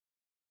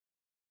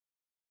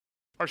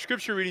Our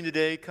scripture reading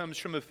today comes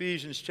from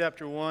Ephesians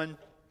chapter 1,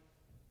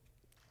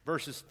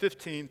 verses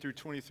 15 through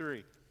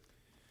 23.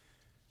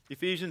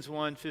 Ephesians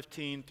 1,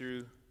 15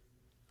 through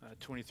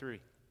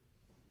 23.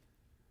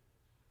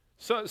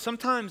 So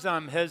sometimes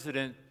I'm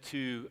hesitant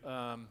to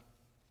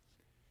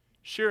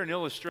share an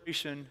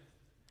illustration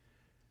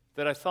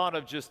that I thought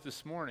of just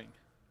this morning.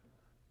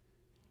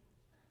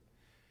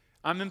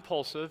 I'm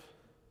impulsive,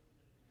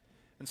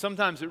 and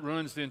sometimes it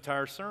ruins the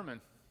entire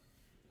sermon.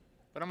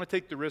 But I'm going to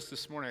take the risk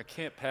this morning. I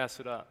can't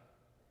pass it up.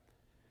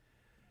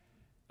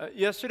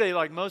 Yesterday,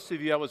 like most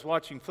of you, I was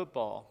watching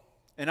football.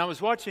 And I was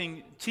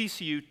watching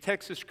TCU,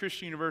 Texas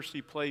Christian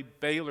University, play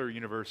Baylor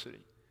University.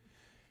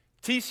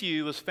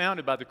 TCU was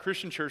founded by the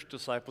Christian Church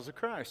Disciples of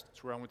Christ.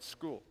 That's where I went to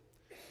school.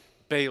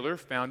 Baylor,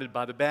 founded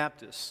by the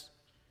Baptists.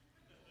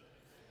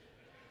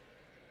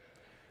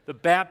 The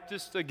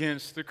Baptists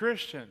against the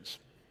Christians.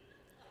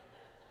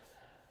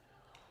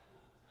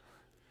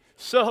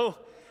 So,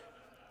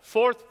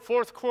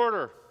 fourth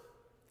quarter,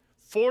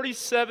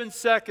 47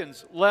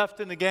 seconds left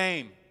in the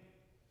game.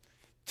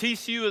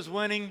 TCU is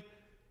winning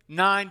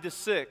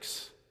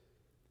 9-6.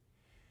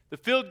 The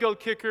field goal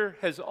kicker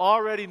has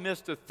already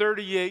missed a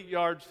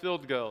 38-yard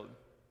field goal.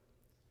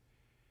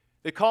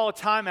 They call a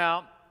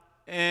timeout,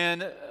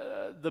 and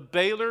the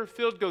Baylor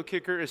field goal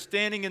kicker is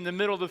standing in the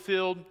middle of the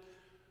field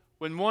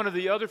when one of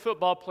the other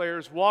football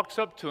players walks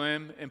up to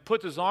him and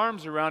puts his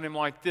arms around him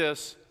like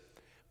this,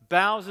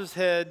 bows his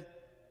head,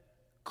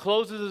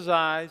 closes his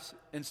eyes,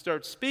 and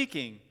starts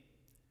speaking.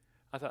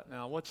 I thought,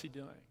 now, what's he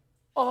doing?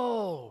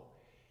 Oh,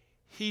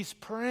 he's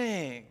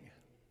praying.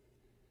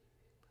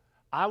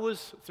 I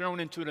was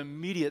thrown into an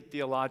immediate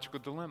theological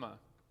dilemma.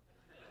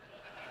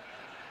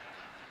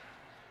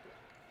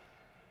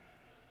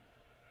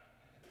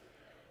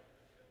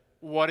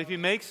 What if he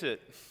makes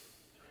it?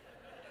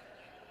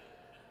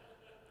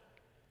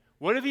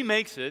 What if he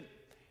makes it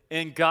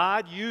and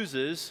God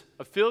uses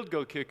a field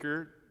goal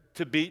kicker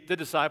to beat the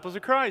disciples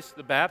of Christ,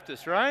 the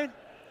Baptists, right?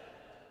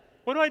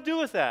 What do I do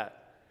with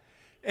that?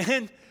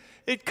 And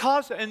it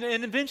caused, and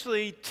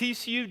eventually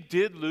TCU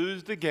did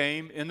lose the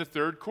game in the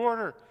third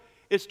quarter.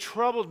 It's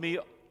troubled me.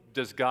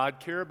 Does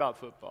God care about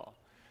football?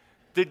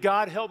 Did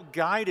God help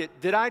guide it?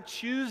 Did I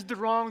choose the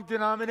wrong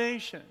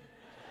denomination?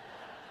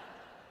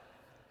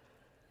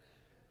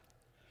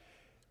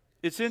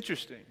 It's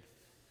interesting.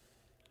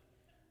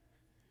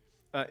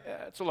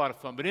 It's a lot of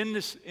fun. But in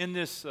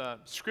this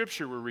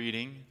scripture we're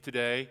reading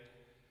today,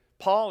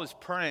 Paul is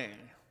praying.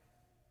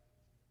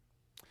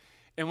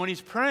 And when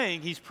he's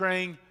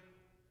praying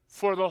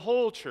for the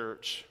whole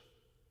church.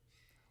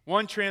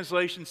 One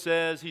translation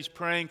says he's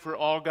praying for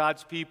all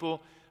God's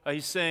people.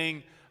 He's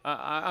saying,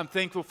 I'm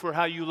thankful for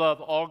how you love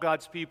all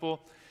God's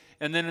people.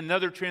 And then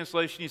another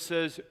translation, he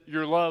says,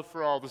 your love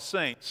for all the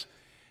saints.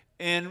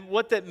 And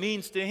what that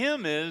means to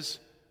him is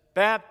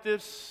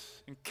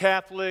Baptists and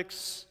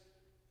Catholics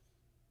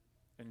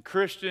and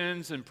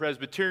Christians and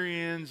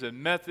Presbyterians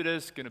and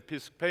Methodists and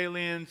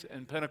Episcopalians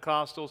and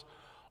Pentecostals,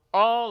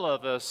 all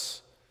of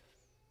us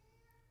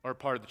are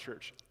part of the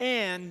church.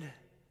 And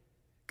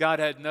God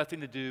had nothing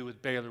to do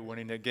with Baylor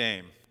winning that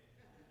game.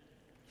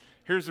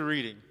 Here's the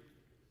reading.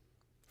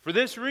 For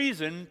this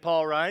reason,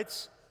 Paul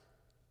writes,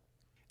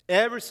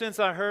 ever since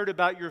I heard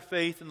about your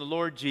faith in the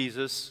Lord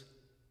Jesus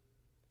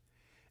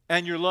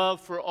and your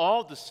love for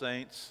all the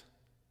saints,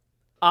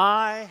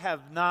 I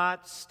have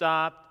not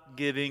stopped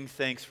giving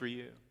thanks for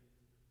you.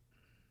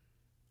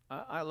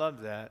 I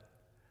love that.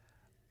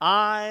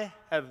 I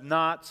have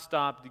not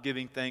stopped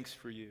giving thanks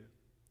for you,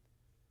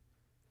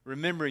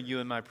 remembering you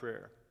in my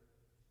prayer.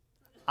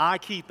 I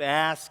keep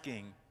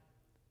asking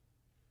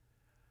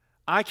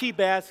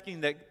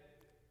that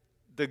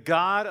the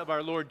God of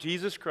our Lord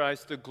Jesus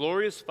Christ, the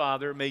glorious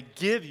Father, may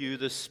give you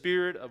the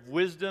spirit of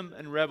wisdom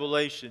and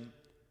revelation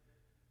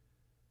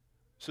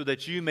so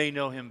that you may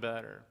know him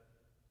better.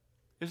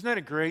 Isn't that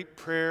a great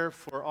prayer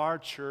for our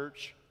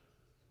church?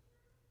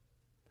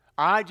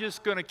 I'm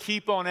just going to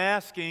keep on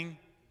asking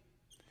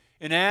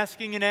and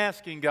asking and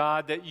asking,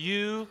 God, that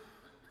you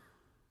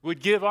would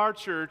give our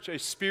church a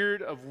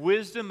spirit of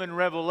wisdom and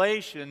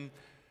revelation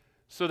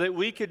so that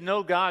we could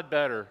know God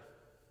better.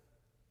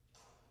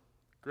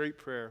 Great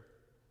prayer.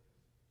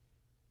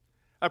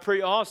 I pray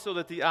also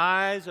that the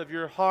eyes of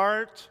your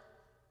heart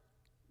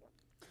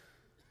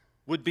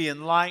would be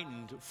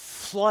enlightened,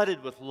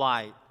 flooded with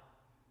light,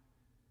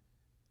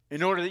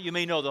 in order that you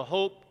may know the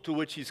hope to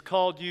which he's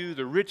called you,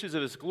 the riches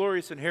of his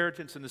glorious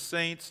inheritance in the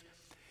saints,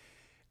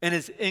 and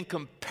his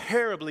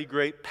incomparably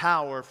great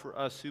power for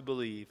us who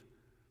believe.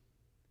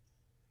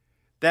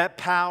 That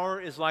power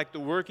is like the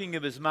working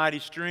of his mighty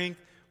strength,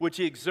 which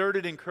he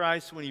exerted in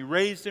Christ when he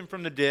raised him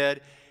from the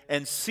dead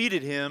and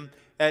seated him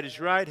at his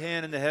right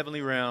hand in the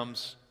heavenly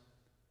realms.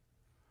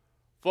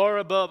 Far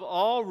above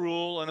all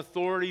rule and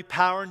authority,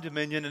 power and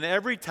dominion, and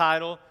every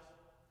title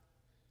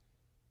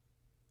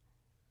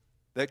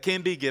that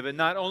can be given,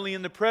 not only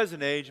in the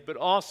present age, but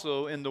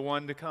also in the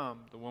one to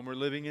come, the one we're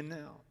living in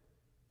now.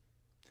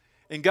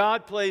 And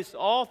God placed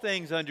all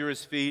things under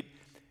his feet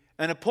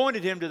and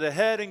appointed him to the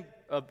head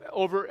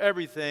over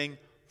everything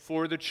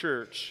for the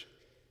church.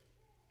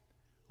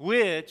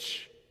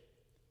 which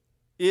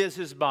is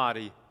his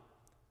body,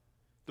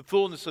 the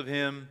fullness of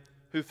him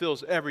who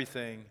fills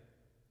everything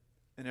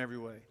in every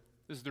way.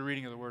 This is the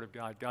reading of the Word of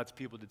God. God's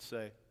people did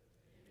say.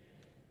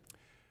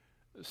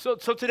 So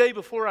today,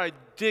 before I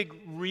dig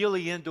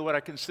really into what I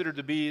consider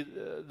to be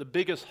the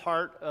biggest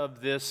heart of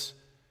this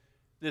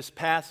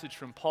passage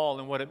from Paul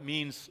and what it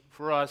means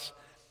for us,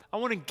 I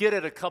want to get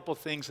at a couple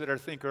things that I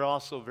think are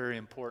also very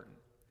important.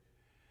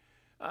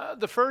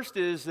 The first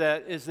is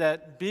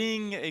that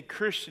being a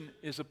Christian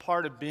is a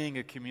part of being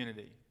a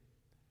community.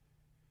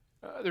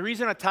 The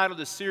reason I titled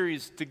this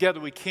series "Together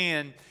We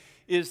Can"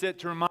 is that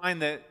to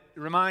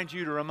remind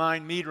you, to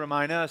remind me, to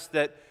remind us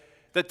that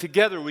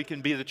together we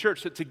can be the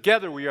church, that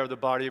together we are the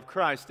body of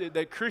Christ,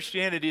 that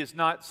Christianity is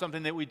not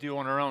something that we do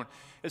on our own.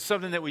 It's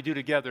something that we do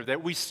together,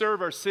 that we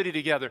serve our city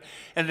together,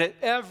 and that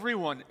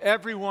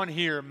everyone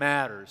here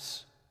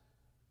matters.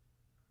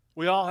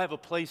 We all have a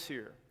place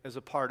here as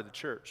a part of the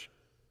church.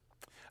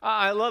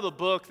 I love a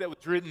book that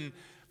was written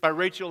by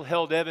Rachel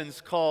Held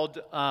Evans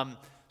called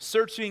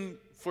Searching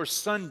for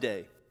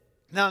Sunday.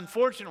 Now,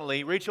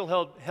 unfortunately, Rachel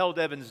Held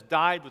Evans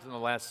died within the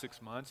last 6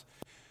 months.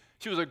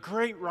 She was a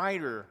great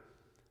writer,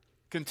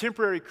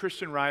 contemporary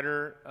Christian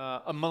writer,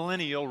 a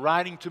millennial,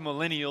 writing to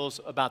millennials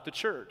about the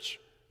church.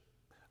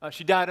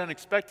 She died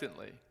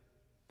unexpectedly.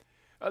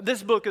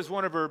 This book is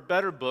one of her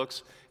better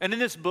books, and in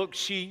this book,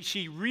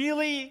 she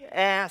really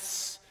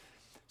asks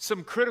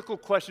some critical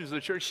questions of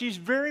the church. She's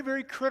very,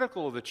 very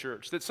critical of the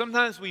church, that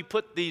sometimes we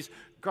put these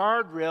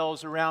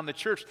guardrails around the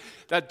church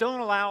that don't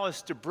allow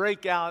us to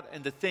break out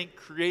and to think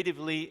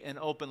creatively and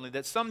openly,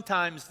 that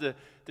sometimes the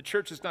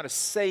church is not a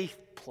safe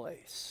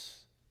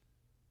place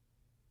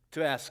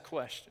to ask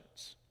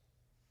questions.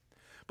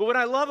 But what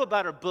I love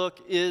about her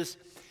book is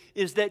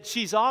that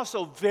she's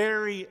also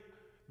very,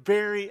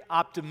 very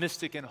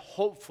optimistic and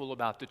hopeful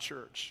about the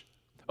church,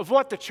 of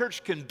what the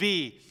church can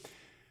be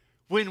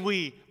when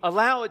we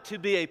allow it to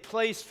be a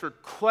place for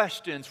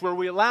questions, where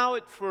we allow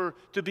it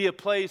to be a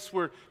place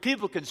where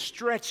people can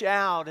stretch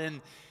out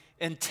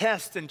and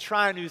test and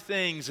try new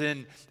things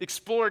and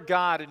explore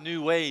God in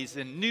new ways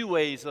and new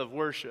ways of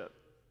worship.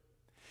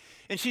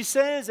 And she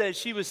says, as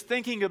she was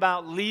thinking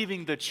about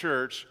leaving the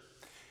church,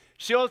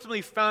 she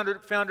ultimately found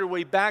her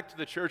way back to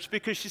the church,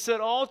 because she said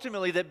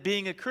ultimately that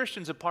being a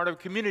Christian is a part of a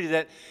community,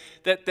 that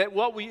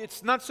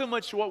it's not so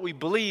much what we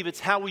believe, it's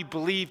how we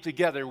believe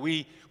together.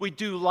 We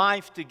do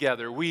life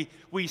together. We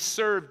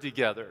serve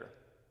together.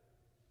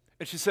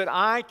 And she said,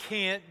 I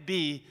can't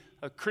be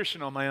a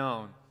Christian on my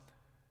own.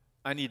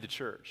 I need the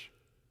church.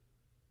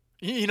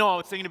 You know, I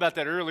was thinking about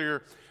that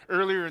earlier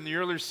in the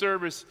earlier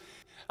service.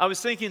 I was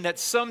thinking that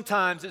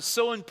sometimes it's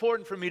so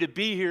important for me to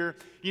be here,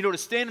 to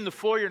stand in the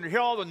foyer and hear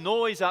all the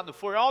noise out in the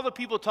foyer, all the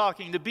people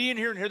talking, to be in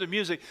here and hear the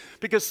music,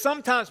 because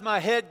sometimes my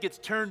head gets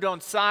turned on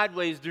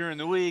sideways during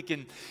the week,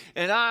 and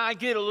I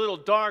get a little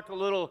dark, a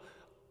little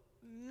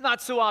not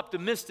so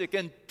optimistic,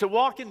 and to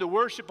walk into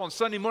worship on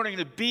Sunday morning and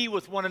to be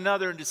with one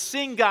another and to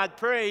sing God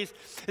praise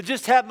and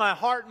just have my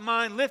heart and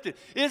mind lifted.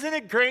 Isn't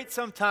it great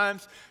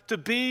sometimes to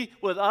be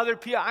with other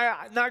people?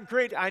 Not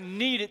great, I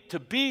need it to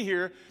be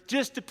here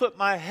just to put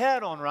my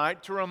head on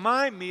right, to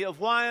remind me of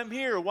why I'm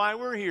here, why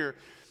we're here,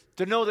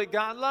 to know that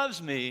God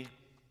loves me.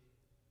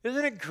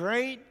 Isn't it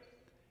great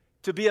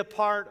to be a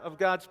part of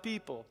God's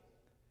people?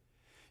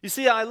 You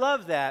see, I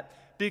love that,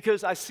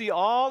 because I see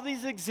all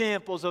these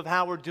examples of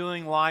how we're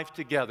doing life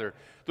together.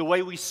 The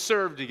way we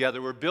serve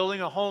together. We're building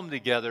a home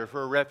together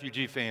for a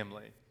refugee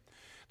family.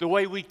 The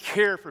way we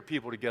care for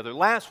people together.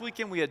 Last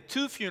weekend we had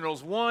 2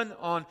 funerals, one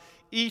on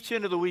each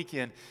end of the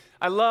weekend.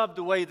 I love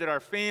the way that our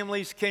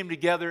families came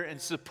together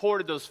and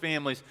supported those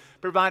families,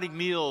 providing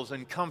meals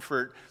and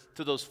comfort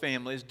to those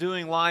families,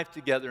 doing life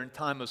together in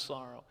time of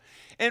sorrow,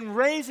 and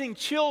raising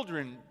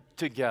children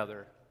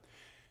together.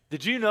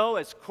 Did you know,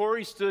 as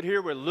Corey stood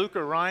here with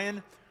Luca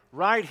Ryan,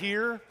 right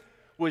here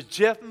was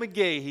Jeff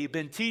McGahee. He'd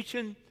been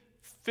teaching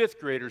 5th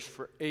graders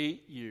for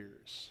 8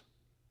 years.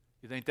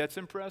 You think that's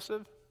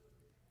impressive?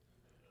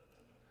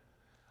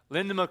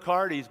 Linda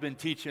McCarty's been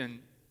teaching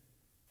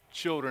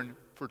children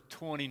for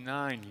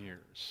 29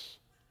 years.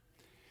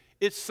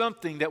 It's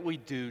something that we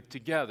do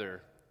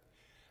together.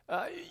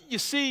 You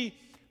see,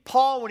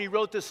 Paul, when he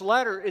wrote this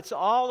letter, it's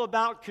all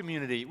about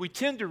community. We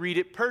tend to read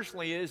it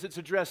personally as it's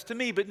addressed to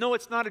me, but no,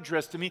 it's not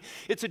addressed to me.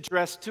 It's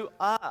addressed to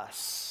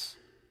us.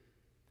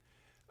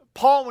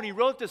 Paul, when he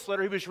wrote this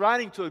letter, he was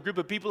writing to a group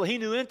of people he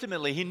knew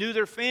intimately. He knew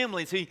their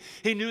families. He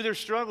knew their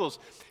struggles.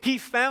 He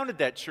founded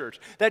that church.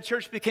 That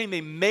church became a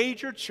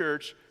major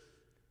church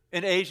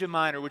in Asia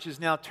Minor, which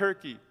is now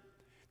Turkey.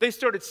 They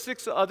started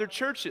 6 other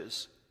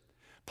churches.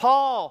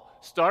 Paul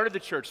started the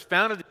church,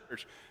 founded the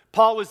church.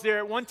 Paul was there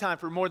at one time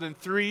for more than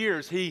 3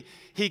 years. He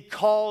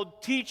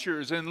called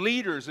teachers and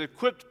leaders,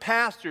 equipped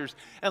pastors,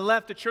 and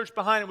left the church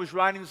behind and was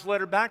writing this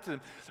letter back to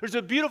them. There's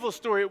a beautiful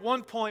story at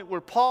one point where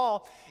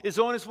Paul is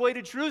on his way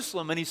to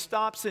Jerusalem, and he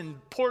stops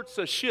and docks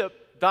a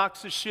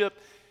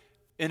ship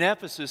in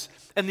Ephesus,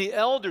 and the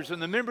elders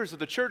and the members of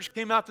the church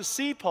came out to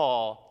see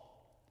Paul.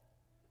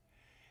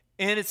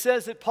 And it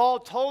says that Paul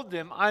told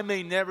them, I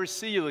may never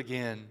see you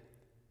again.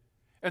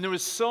 And there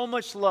was so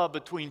much love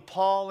between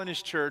Paul and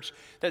his church,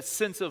 that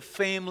sense of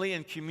family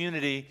and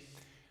community,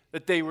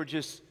 that they were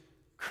just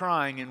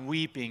crying and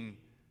weeping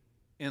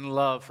in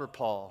love for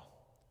Paul.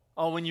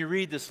 Oh, when you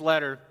read this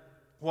letter,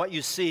 what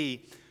you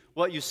see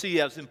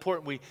as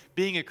important.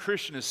 Being a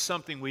Christian is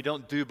something we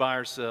don't do by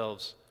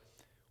ourselves.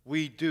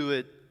 We do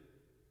it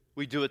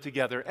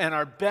together. And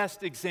our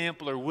best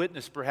example or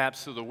witness,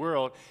 perhaps, to the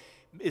world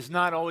is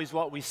not always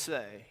what we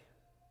say,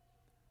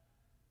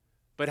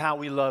 but how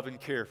we love and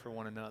care for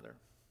one another.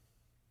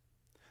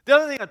 The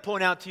other thing I'd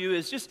point out to you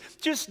is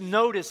just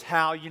notice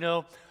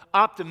how,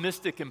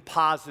 optimistic and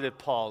positive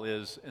Paul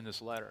is in this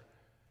letter.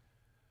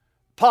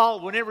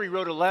 Paul, whenever he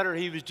wrote a letter,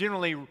 he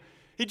generally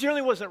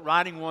wasn't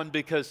writing one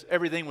because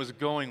everything was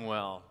going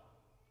well.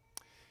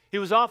 He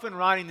was often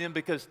writing them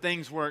because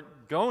things weren't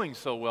going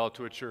so well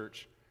to a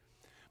church.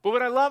 But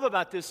what I love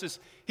about this is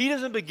he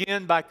doesn't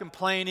begin by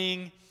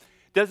complaining,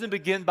 doesn't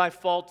begin by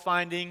fault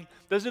finding,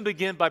 doesn't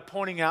begin by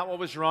pointing out what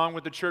was wrong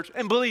with the church.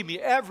 And believe me,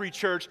 every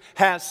church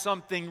has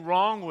something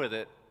wrong with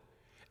it.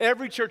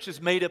 Every church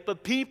is made up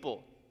of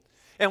people.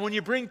 And when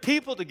you bring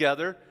people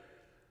together,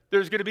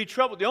 there's going to be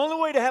trouble. The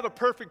only way to have a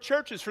perfect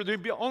church is for there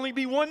to only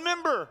be one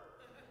member.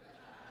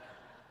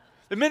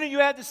 The minute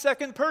you add the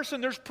second person,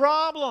 there's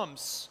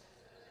problems.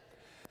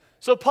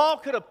 So Paul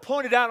could have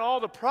pointed out all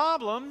the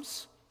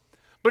problems,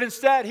 but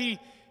instead he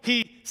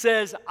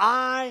says,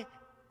 I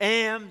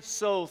am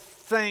so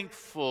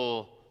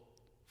thankful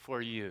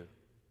for you.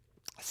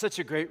 Such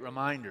a great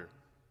reminder.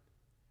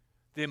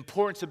 The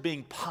importance of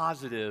being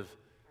positive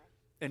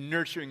and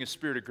nurturing a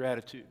spirit of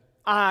gratitude.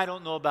 I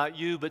don't know about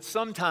you, but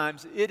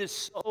sometimes it is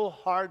so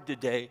hard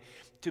today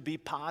to be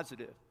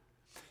positive.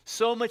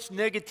 So much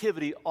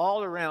negativity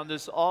all around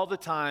us, all the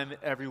time,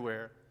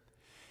 everywhere.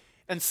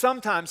 And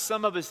sometimes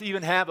some of us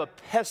even have a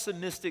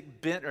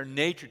pessimistic bent or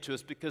nature to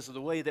us because of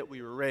the way that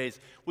we were raised.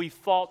 We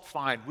fault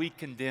find, we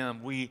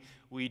condemn, we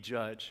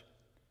judge.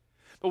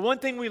 But one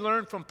thing we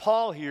learn from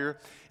Paul here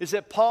is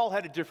that Paul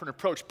had a different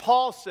approach.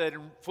 Paul said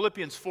in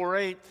Philippians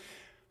 4:8,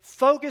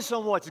 focus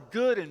on what's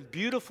good and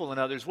beautiful in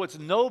others, what's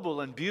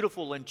noble and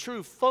beautiful and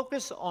true.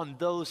 Focus on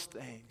those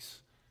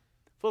things.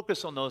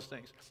 Focus on those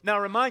things. Now, I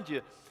remind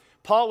you,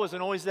 Paul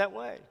wasn't always that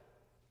way.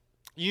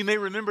 You may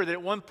remember that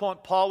at one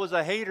point Paul was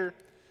a hater.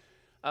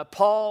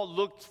 Paul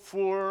looked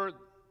for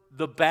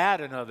the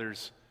bad in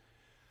others.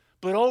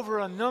 But over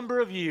a number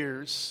of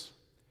years,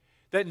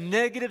 that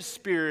negative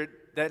spirit,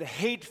 that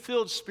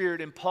hate-filled spirit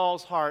in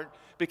Paul's heart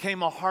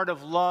became a heart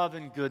of love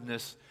and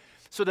goodness,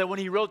 so that when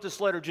he wrote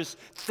this letter, just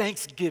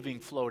thanksgiving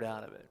flowed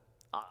out of it.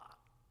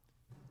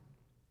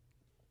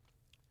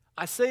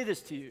 I say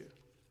this to you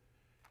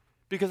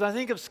because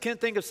I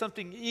can't think of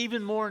something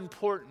even more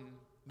important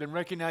than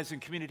recognizing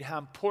community, how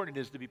important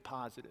it is to be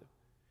positive.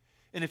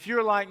 And if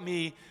you're like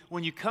me,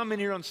 when you come in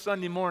here on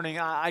Sunday morning,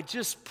 I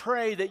just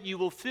pray that you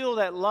will feel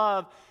that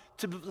love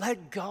to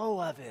let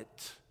go of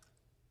it.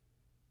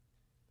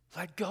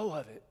 Let go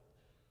of it.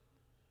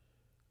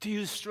 Do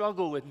you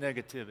struggle with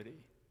negativity?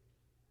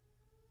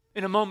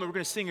 In a moment, we're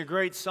going to sing a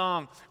great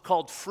song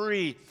called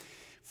Free.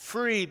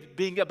 Free,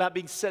 about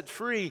being set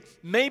free.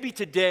 Maybe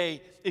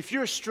today, if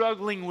you're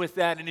struggling with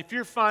that and if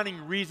you're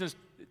finding reasons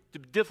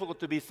difficult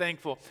to be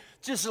thankful,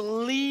 just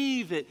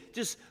leave it.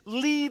 Just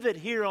leave it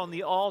here on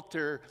the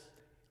altar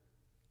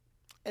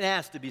and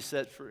ask to be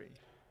set free.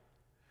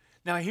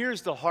 Now,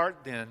 here's the heart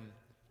then.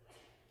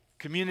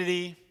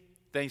 Community,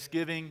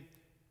 thanksgiving,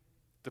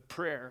 the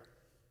prayer.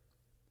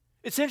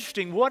 It's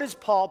interesting. What does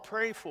Paul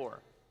pray for?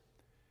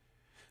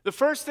 The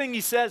first thing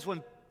he says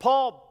when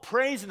Paul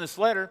prays in this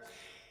letter,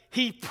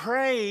 he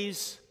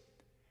prays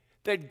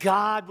that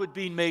God would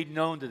be made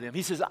known to them.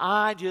 He says,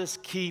 I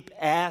just keep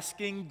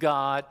asking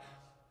God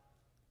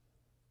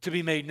to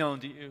be made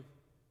known to you.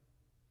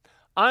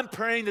 I'm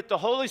praying that the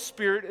Holy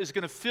Spirit is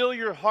going to fill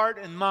your heart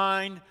and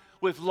mind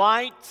with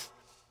light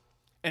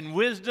and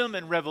wisdom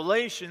and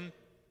revelation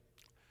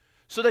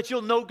so that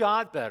you'll know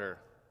God better.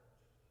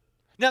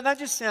 Now, that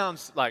just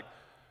sounds like,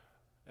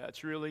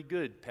 that's really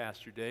good,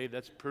 Pastor Dave.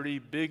 That's pretty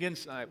big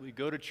insight. We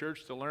go to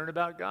church to learn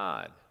about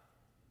God.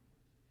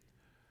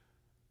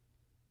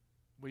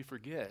 We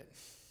forget.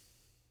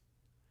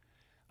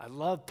 I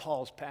love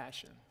Paul's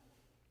passion.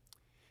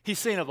 He's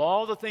saying of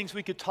all the things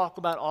we could talk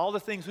about, all the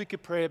things we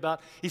could pray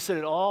about, he said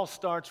it all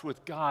starts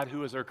with God,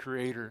 who is our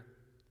creator.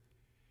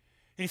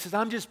 And he says,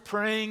 I'm just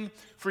praying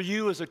for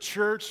you as a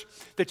church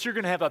that you're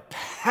going to have a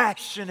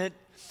passionate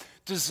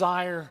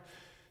desire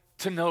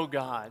to know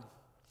God.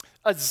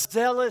 A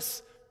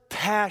zealous,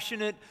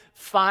 passionate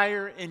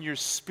fire in your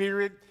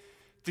spirit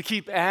to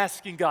keep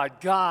asking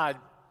God,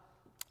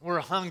 we're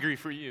hungry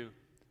for you.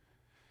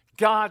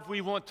 God, we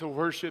want to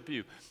worship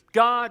you.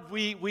 God,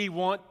 we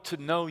want to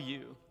know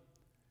you.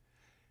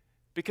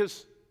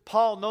 Because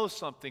Paul knows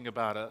something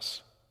about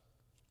us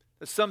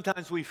that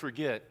sometimes we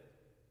forget.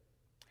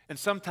 And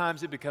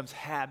sometimes it becomes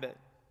habit.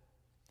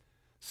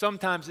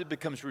 Sometimes it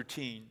becomes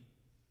routine.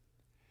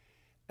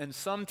 And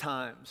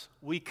sometimes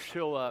we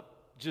show up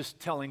just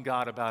telling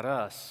God about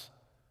us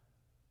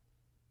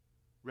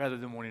rather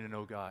than wanting to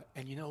know God.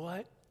 And you know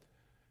what?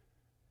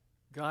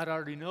 God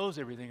already knows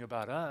everything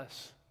about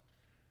us.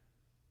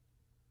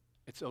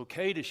 It's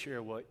okay to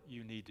share what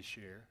you need to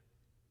share.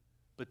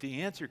 But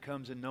the answer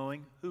comes in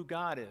knowing who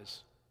God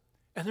is.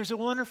 And there's a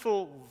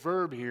wonderful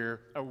verb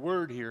here, a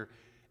word here,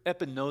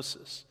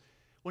 epinosis.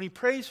 When he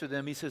prays for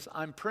them, he says,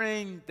 I'm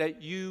praying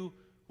that you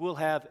will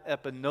have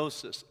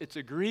epinosis. It's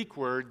a Greek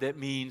word that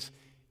means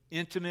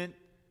intimate,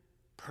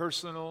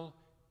 personal,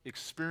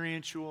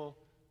 experiential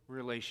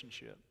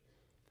relationship.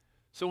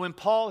 So when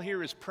Paul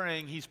here is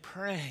praying, he's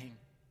praying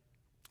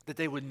that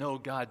they would know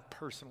God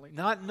personally,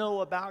 not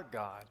know about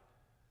God,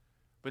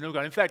 but know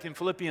God. In fact, in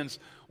Philippians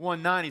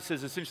 1:9, he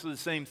says essentially the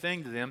same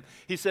thing to them.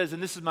 He says,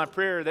 and this is my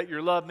prayer, that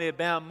your love may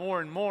abound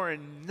more and more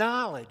in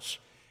knowledge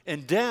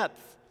and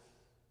depth.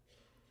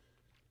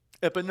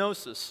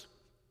 Epinosis.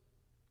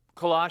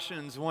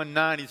 Colossians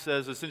 1:9, he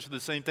says essentially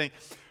the same thing.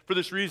 For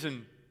this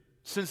reason,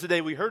 since the day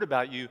we heard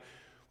about you,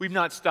 we've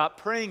not stopped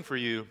praying for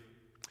you.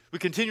 We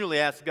continually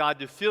ask God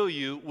to fill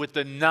you with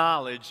the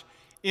knowledge,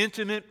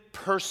 intimate,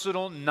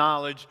 personal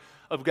knowledge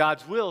of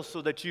God's will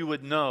so that you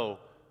would know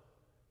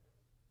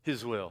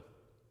His will.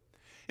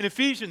 In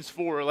Ephesians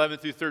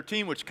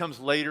 4:11-13, which comes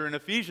later in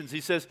Ephesians,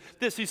 he says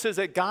this. He says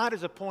that God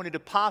has appointed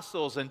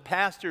apostles and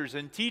pastors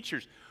and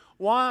teachers.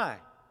 Why?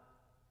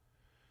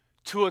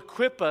 To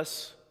equip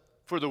us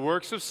for the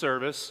works of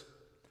service,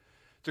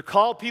 to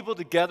call people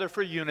together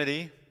for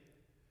unity,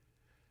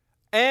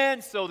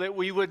 and so that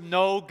we would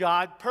know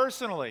God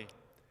personally.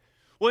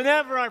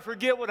 Whenever I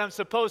forget what I'm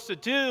supposed to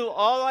do,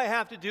 all I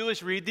have to do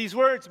is read these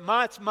words.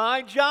 It's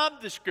my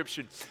job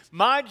description.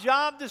 My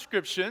job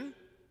description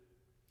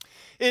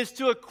is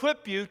to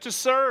equip you to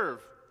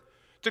serve,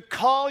 to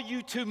call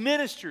you to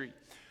ministry,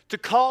 to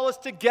call us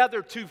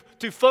together,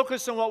 to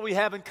focus on what we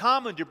have in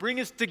common, to bring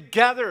us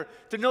together,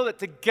 to know that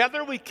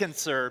together we can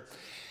serve,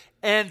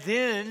 and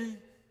then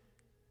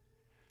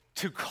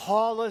to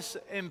call us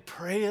and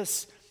pray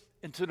us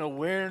into an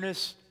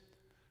awareness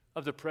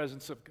of the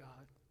presence of God.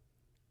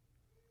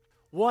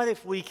 What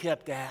if we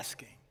kept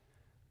asking?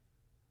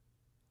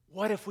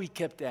 What if we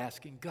kept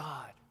asking,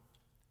 God,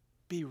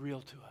 be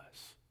real to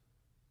us?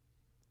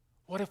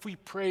 What if we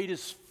prayed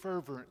as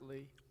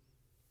fervently?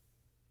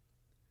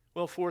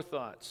 Well, 4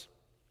 thoughts.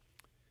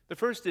 The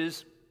first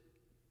is,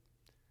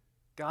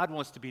 God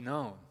wants to be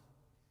known.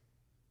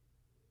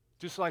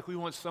 Just like we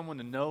want someone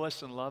to know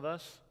us and love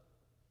us,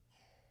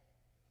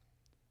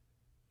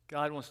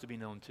 God wants to be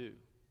known too.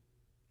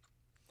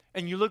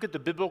 And you look at the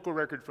biblical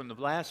record from the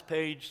last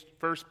page,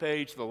 first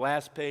page, the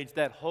last page,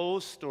 that whole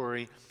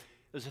story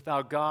is of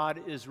how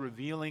God is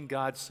revealing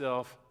God's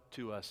self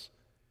to us.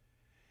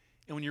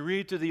 And when you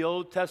read through the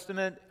Old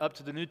Testament up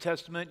to the New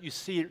Testament, you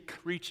see it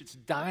reach its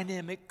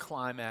dynamic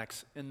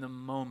climax in the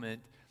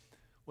moment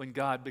when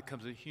God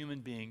becomes a human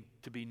being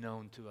to be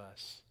known to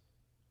us.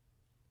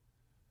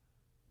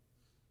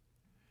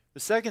 The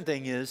second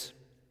thing is,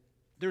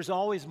 there's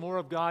always more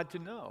of God to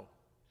know.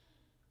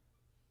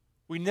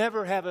 We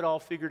never have it all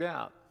figured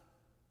out.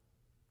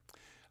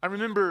 I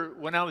remember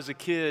when I was a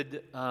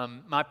kid,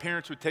 my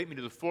parents would take me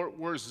to the Fort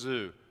Worth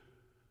Zoo.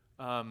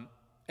 And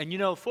you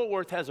know, Fort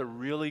Worth has a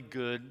really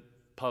good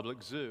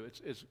public zoo.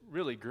 It's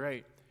really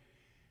great.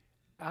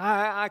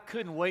 I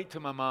couldn't wait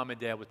till my mom and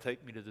dad would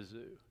take me to the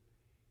zoo.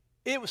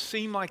 It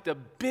seemed like the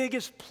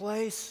biggest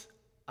place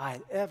I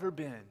had ever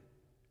been.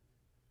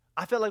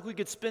 I felt like we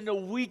could spend a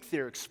week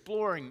there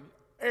exploring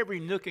every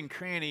nook and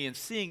cranny and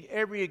seeing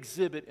every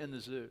exhibit in the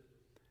zoo.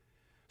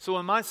 So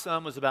when my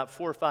son was about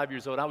 4 or 5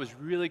 years old, I was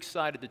really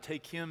excited to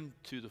take him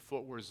to the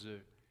Fort Worth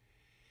Zoo.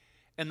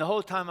 And the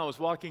whole time I was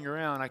walking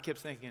around, I kept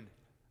thinking,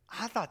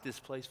 I thought this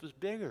place was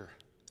bigger.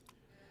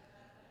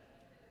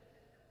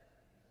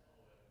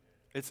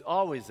 It's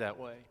always that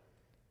way.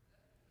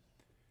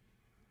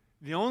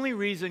 The only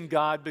reason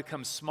God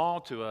becomes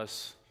small to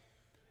us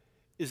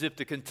is if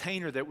the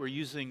container that we're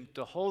using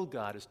to hold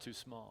God is too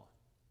small.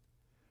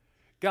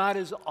 God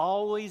is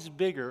always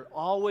bigger,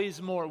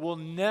 always more. We'll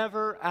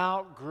never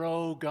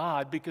outgrow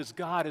God because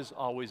God is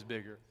always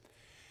bigger.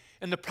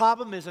 And the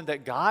problem isn't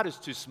that God is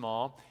too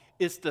small,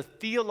 it's the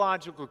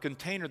theological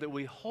container that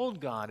we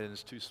hold God in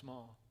is too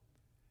small.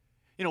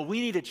 You know, we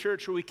need a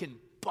church where we can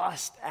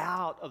bust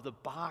out of the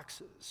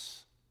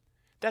boxes.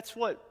 That's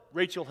what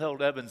Rachel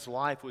Held Evans'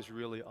 life was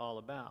really all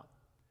about.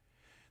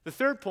 The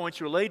third point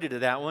related to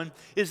that one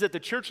is that the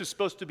church is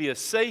supposed to be a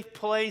safe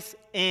place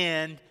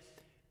and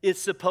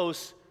it's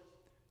supposed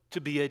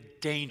to be a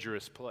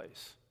dangerous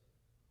place.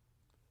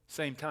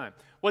 Same time.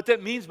 What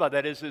that means by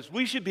that is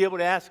we should be able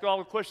to ask all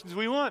the questions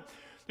we want.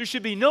 There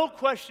should be no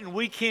question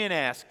we can't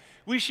ask.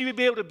 We should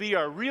be able to be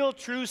our real,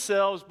 true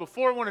selves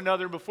before one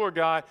another and before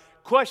God,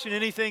 question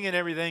anything and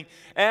everything,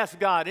 ask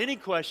God any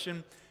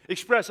question,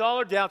 express all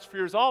our doubts,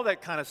 fears, all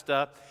that kind of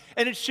stuff,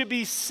 and it should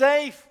be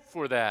safe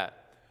for that.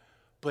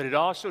 But it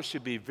also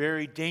should be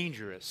very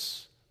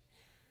dangerous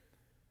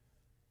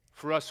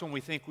for us when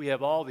we think we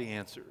have all the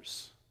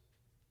answers,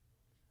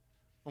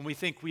 when we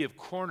think we have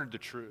cornered the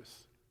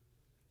truth,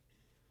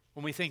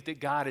 when we think that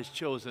God has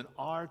chosen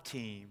our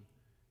team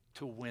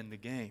to win the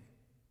game.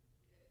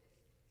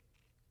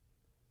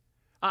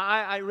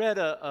 I read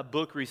a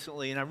book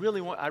recently, and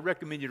I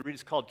recommend you to read it.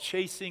 It's called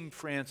Chasing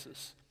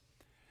Francis.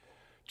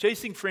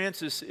 Chasing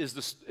Francis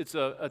is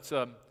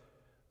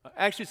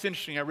actually it's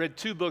interesting. I read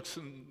 2 books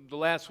in the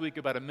last week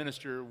about a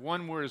minister.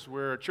 One was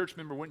where a church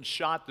member went and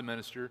shot the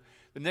minister.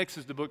 The next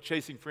is the book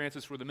Chasing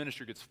Francis, where the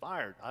minister gets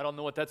fired. I don't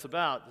know what that's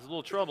about. It's a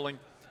little troubling.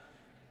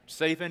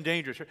 Safe and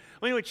dangerous. Well,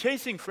 anyway,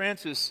 Chasing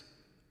Francis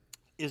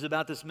is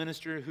about this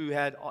minister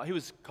he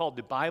was called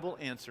the Bible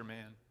Answer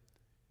Man.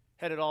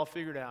 Had it all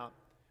figured out.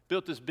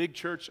 Built this big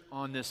church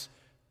on this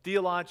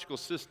theological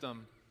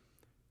system.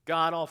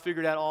 God all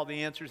figured out all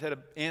the answers, had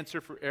an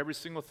answer for every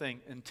single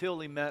thing, until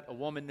he met a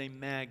woman named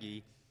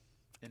Maggie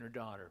and her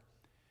daughter.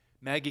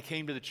 Maggie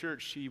came to the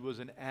church. She was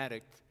an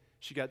addict.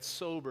 She got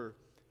sober.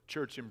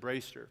 Church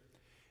embraced her.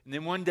 And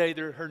then one day,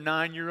 her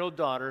 9-year-old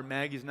daughter,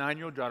 Maggie's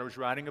 9-year-old daughter, was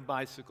riding a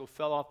bicycle,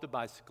 fell off the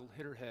bicycle,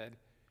 hit her head,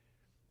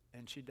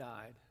 and she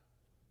died.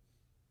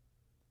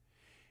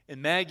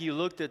 And Maggie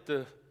looked at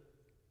the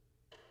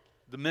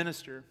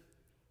minister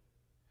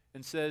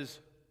and says,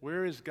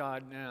 "Where is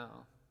God now?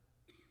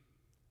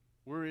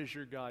 Where is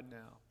your God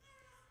now?"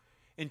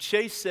 And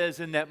Chase says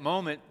in that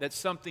moment that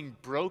something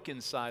broke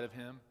inside of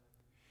him.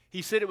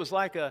 He said it was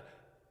like a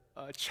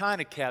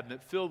china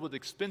cabinet filled with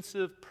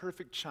expensive,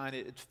 perfect china.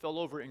 It fell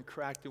over and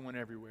cracked and went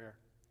everywhere.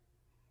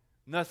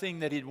 Nothing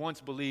that he'd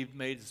once believed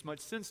made as much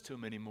sense to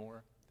him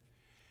anymore.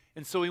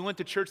 And so he went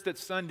to church that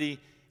Sunday,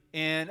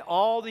 and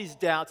all these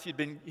doubts,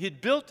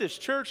 he'd built this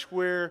church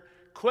where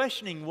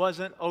questioning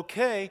wasn't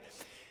okay.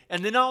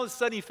 And then all of a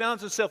sudden he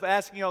found himself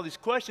asking all these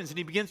questions, and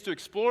he begins to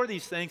explore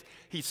these things.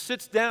 He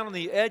sits down on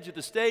the edge of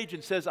the stage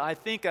and says, "I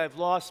think I've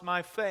lost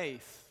my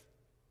faith."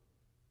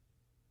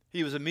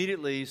 He was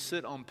immediately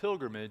sent on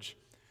pilgrimage.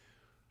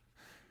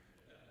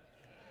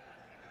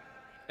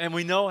 And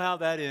we know how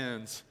that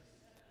ends.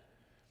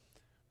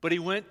 But he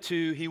went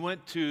to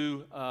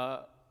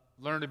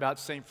learn about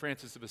St.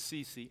 Francis of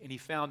Assisi, and he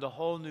found a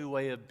whole new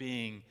way of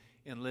being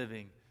and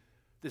living.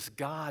 This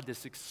God,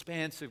 this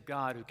expansive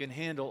God who can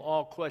handle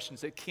all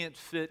questions that can't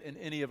fit in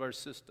any of our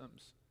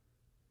systems.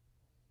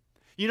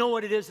 You know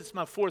what it is? It's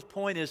my 4th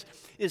point is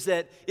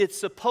that it's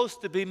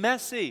supposed to be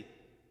messy.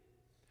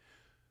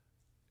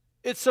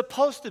 It's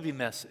supposed to be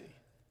messy.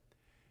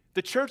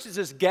 The church is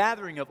this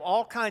gathering of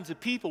all kinds of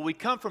people. We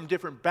come from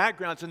different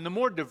backgrounds, and the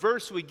more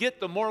diverse we get,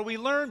 the more we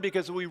learn,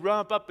 because we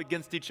rub up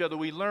against each other.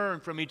 We learn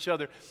from each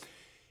other.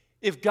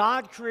 If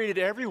God created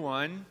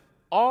everyone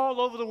all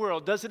over the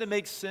world, doesn't it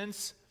make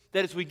sense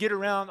that as we get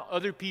around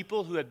other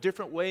people who have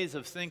different ways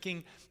of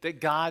thinking,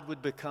 that God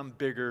would become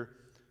bigger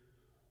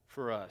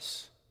for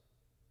us?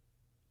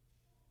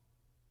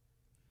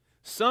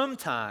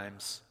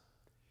 Sometimes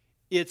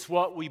it's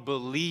what we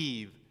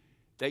believe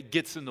that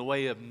gets in the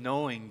way of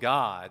knowing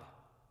God,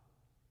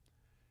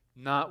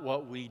 not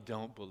what we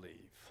don't believe.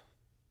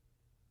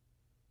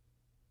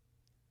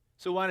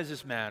 So why does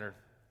this matter?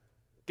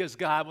 Because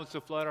God wants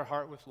to flood our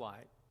heart with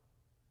light.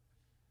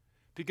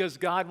 Because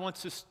God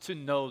wants us to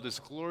know this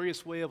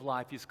glorious way of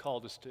life He's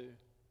called us to.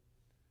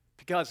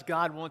 Because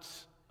God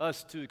wants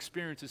us to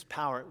experience His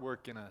power at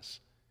work in us.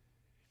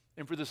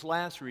 And for this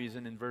last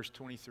reason in verse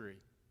 23.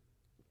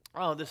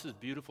 Oh, this is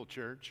beautiful,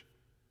 church.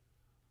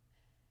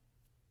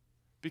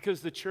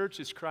 Because the church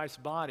is Christ's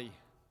body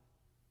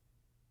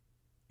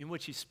in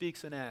which He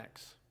speaks and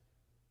acts.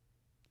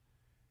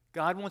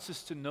 God wants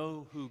us to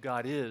know who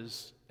God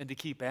is and to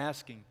keep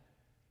asking,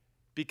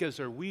 because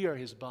we are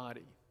His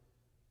body.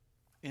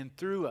 And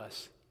through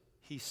us,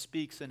 He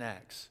speaks and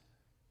acts.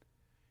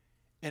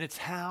 And it's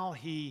how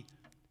He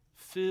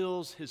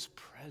fills His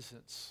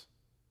presence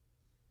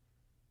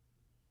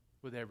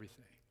with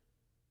everything.